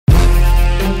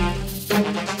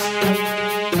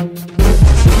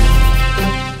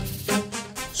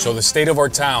So the state of our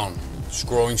town is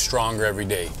growing stronger every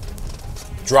day.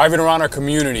 Driving around our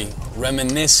community,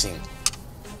 reminiscing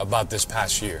about this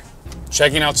past year.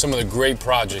 Checking out some of the great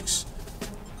projects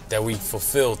that we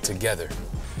fulfilled together.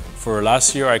 For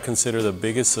last year, I consider the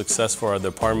biggest success for our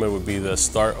department would be the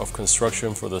start of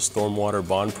construction for the stormwater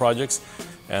bond projects.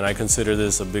 And I consider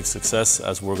this a big success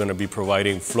as we're going to be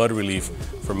providing flood relief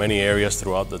for many areas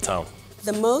throughout the town.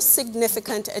 The most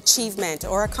significant achievement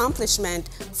or accomplishment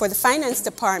for the finance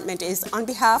department is on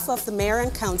behalf of the mayor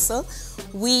and council,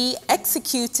 we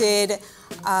executed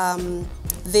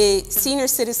the Senior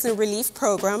Citizen Relief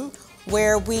Program,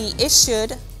 where we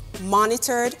issued,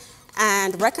 monitored,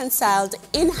 and reconciled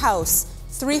in-house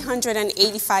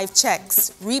 385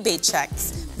 checks, rebate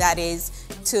checks, that is,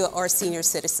 to our senior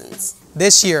citizens.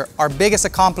 This year, our biggest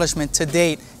accomplishment to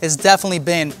date has definitely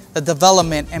been the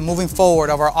development and moving forward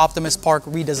of our Optimus Park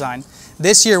redesign.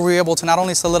 This year, we were able to not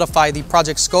only solidify the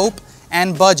project scope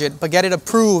and budget, but get it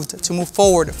approved to move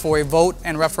forward for a vote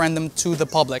and referendum to the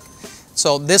public.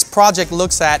 So this project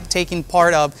looks at taking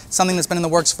part of something that's been in the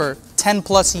works for 10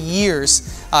 plus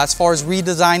years as far as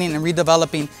redesigning and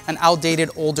redeveloping an outdated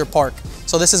older park.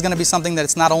 So this is going to be something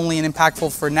that's not only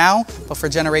impactful for now, but for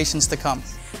generations to come.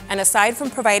 And aside from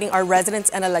providing our residents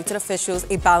and elected officials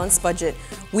a balanced budget,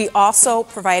 we also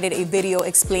provided a video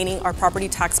explaining our property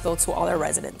tax bill to all our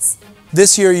residents.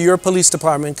 This year, your police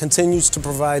department continues to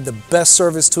provide the best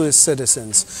service to its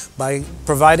citizens by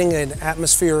providing an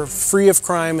atmosphere free of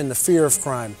crime and the fear of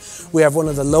crime. We have one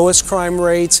of the lowest crime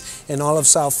rates in all of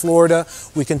South Florida.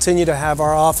 We continue to have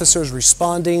our officers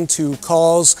responding to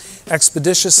calls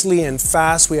expeditiously and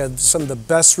fast. We have some of the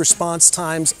best response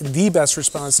times,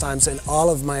 in all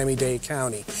of Miami-Dade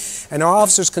County. And our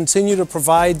officers continue to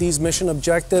provide these mission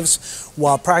objectives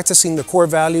while practicing the core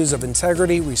values of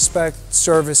integrity, respect,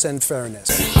 service, and fairness.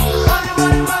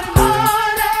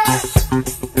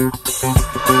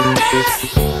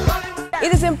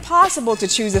 It is impossible to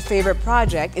choose a favorite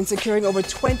project in securing over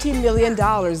 $20 million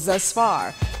thus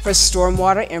far for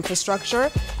stormwater infrastructure,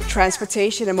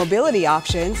 transportation and mobility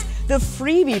options, the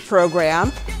freebie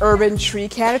program, urban tree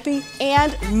canopy,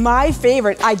 and my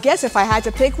favorite, I guess if I had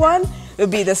to pick one, would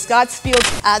be the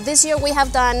Scottsfield. This year we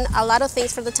have done a lot of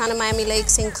things for the town of Miami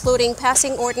Lakes, including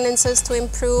passing ordinances to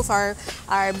improve our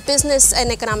business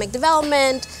and economic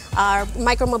development, our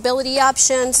micromobility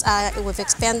options. We've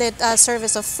expanded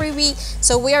service of freebie.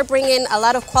 So we are bringing a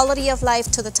lot of quality of life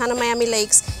to the town of Miami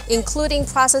Lakes, including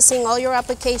processing all your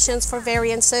applications for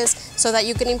variances so that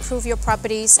you can improve your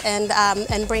properties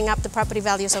and bring up the property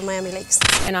values of Miami Lakes.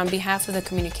 And on behalf of the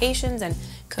Communications and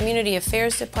Community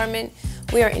Affairs Department,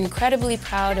 we are incredibly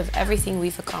proud of everything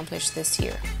we've accomplished this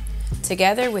year.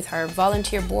 Together with our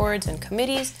volunteer boards and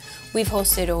committees, we've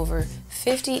hosted over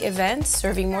 50 events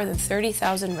serving more than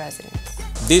 30,000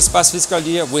 residents. This past fiscal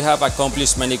year, we have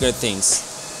accomplished many great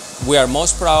things. We are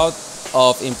most proud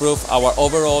of improving our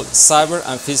overall cyber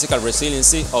and physical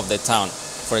resiliency of the town.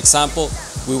 For example,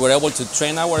 we were able to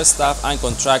train our staff and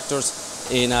contractors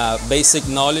in basic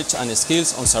knowledge and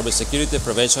skills on cybersecurity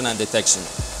prevention and detection.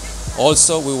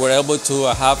 Also, we were able to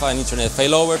have an internet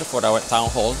failover for our town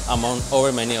hall, among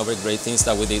many other great things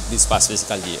that we did this past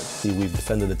fiscal year. We've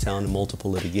defended the town in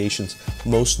multiple litigations.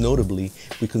 Most notably,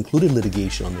 we concluded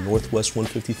litigation on the Northwest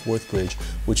 154th Bridge,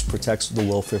 which protects the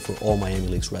welfare for all Miami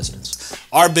Lakes residents.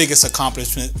 Our biggest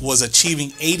accomplishment was achieving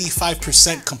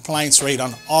 85% compliance rate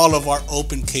on all of our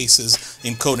open cases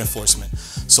in code enforcement.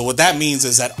 So what that means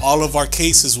is that all of our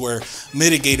cases were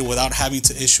mitigated without having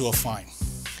to issue a fine.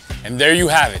 And there you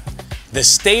have it. The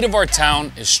state of our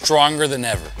town is stronger than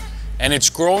ever, and it's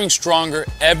growing stronger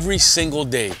every single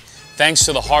day, thanks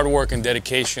to the hard work and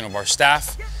dedication of our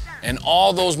staff and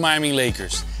all those Miami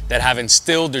Lakers that have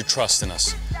instilled their trust in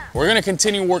us. We're going to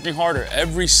continue working harder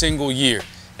every single year,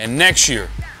 and next year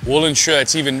we'll ensure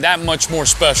it's even that much more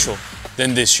special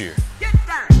than this year.